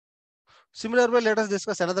Similar way, let us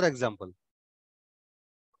discuss another example.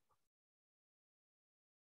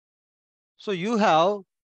 So you have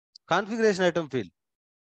configuration item field.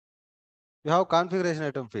 You have configuration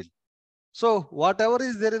item field. So whatever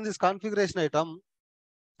is there in this configuration item,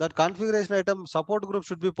 that configuration item support group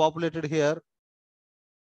should be populated here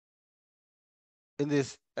in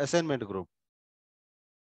this assignment group.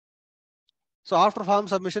 So after form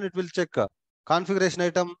submission, it will check configuration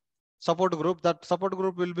item support group. That support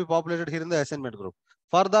group will be populated here in the assignment group.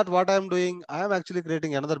 For that, what I am doing, I am actually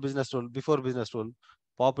creating another business rule before business rule.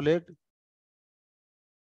 Populate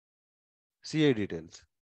CA details.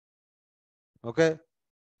 Okay.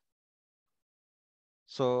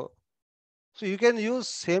 So you can use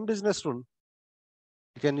same business rule.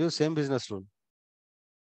 You can use same business rule.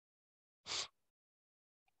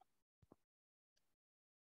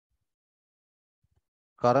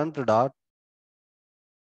 Current dot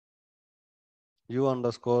u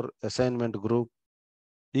underscore assignment group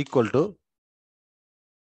equal to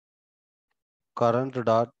current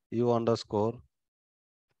dot u underscore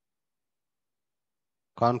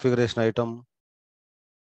configuration item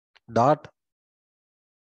dot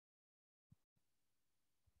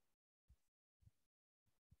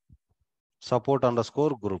support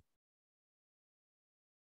underscore group.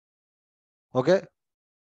 Okay.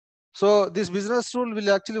 So this business rule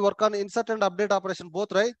will actually work on insert and update operation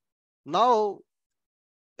both, right? Now,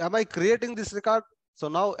 am I creating this record? So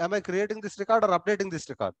now, am I creating this record or updating this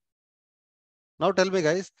record? Now tell me,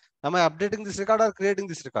 guys, am I updating this record or creating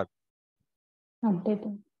this record?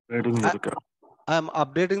 Updating. I am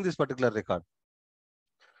updating this particular record.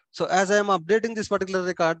 So as I am updating this particular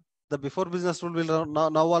record, the before business rule will run,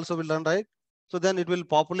 now also will run, right? So then it will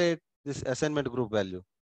populate this assignment group value.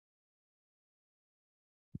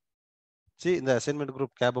 See, in the assignment group,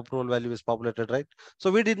 cab approval value is populated, right? So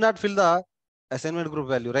we did not fill the assignment group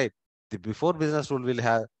value, right? The before business rule will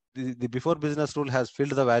have the before business rule has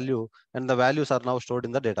filled the value, and the values are now stored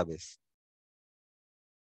in the database.